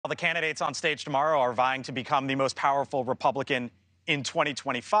The candidates on stage tomorrow are vying to become the most powerful Republican in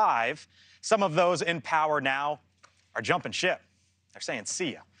 2025. Some of those in power now are jumping ship. They're saying,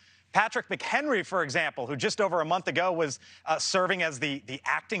 see ya. Patrick McHenry, for example, who just over a month ago was serving as the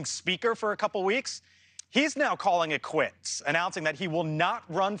acting speaker for a couple weeks, he's now calling it quits, announcing that he will not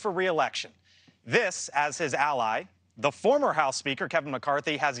run for re-election. This, as his ally, the former House Speaker, Kevin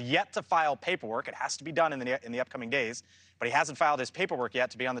McCarthy, has yet to file paperwork. It has to be done in the upcoming days, but he hasn't filed his paperwork yet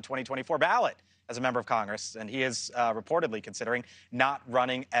to be on the 2024 ballot as a member of Congress, and he is reportedly considering not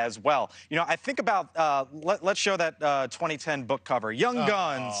running as well. You know, I think about, let's show that 2010 book cover. Young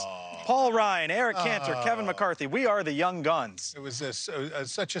Guns, Paul Ryan, Eric Cantor, Kevin McCarthy. We are the Young Guns. It was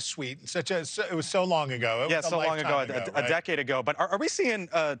such a sweet, it was so long ago. Yeah, so long ago, a decade ago. But are we seeing,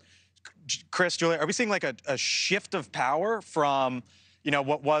 Chris, Julia, are we seeing like a shift of power from, you know,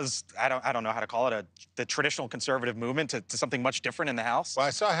 what was, I don't know how to call it, the traditional conservative movement to something much different in the House? Well, I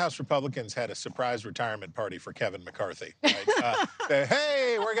saw House Republicans had a surprise retirement party for Kevin McCarthy. Right?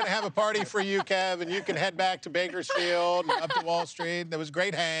 Hey, we're going to have a party for you, Kev, and you can head back to Bakersfield and up to Wall Street. There was a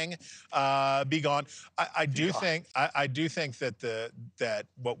great hang. Be gone. I do think that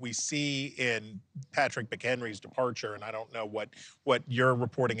what we see in Patrick McHenry's departure, and I don't know what your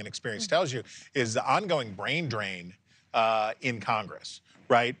reporting and experience tells you, is the ongoing brain drain in Congress,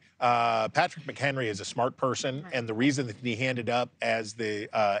 right? Patrick McHenry is a smart person, and the reason that he ended up as the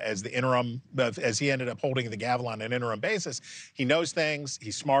interim, as he ended up holding the gavel on an interim basis, he knows things,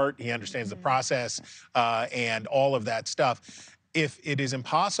 he's smart, he understands the process, and all of that stuff. If it is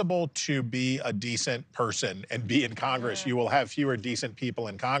impossible to be a decent person and be in Congress, you will have fewer decent people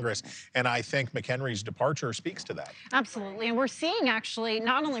in Congress. And I think McHenry's departure speaks to that. Absolutely. And we're seeing actually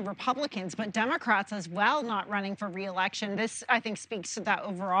not only Republicans, but Democrats as well not running for re-election. This, I think, speaks to that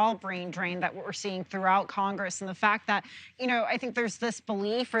overall brain drain that we're seeing throughout Congress, and the fact that, you know, I think there's this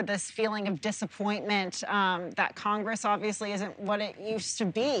belief or this feeling of disappointment that Congress obviously isn't what it used to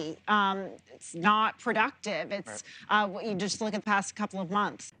be. It's not productive. It's what you just look at the past couple of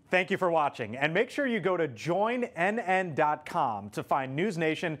months. Thank you for watching, and make sure you go to joinnn.com to find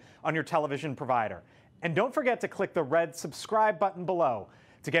NewsNation on your television provider. And don't forget to click the red subscribe button below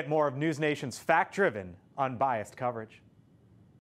to get more of NewsNation's fact-driven, unbiased coverage.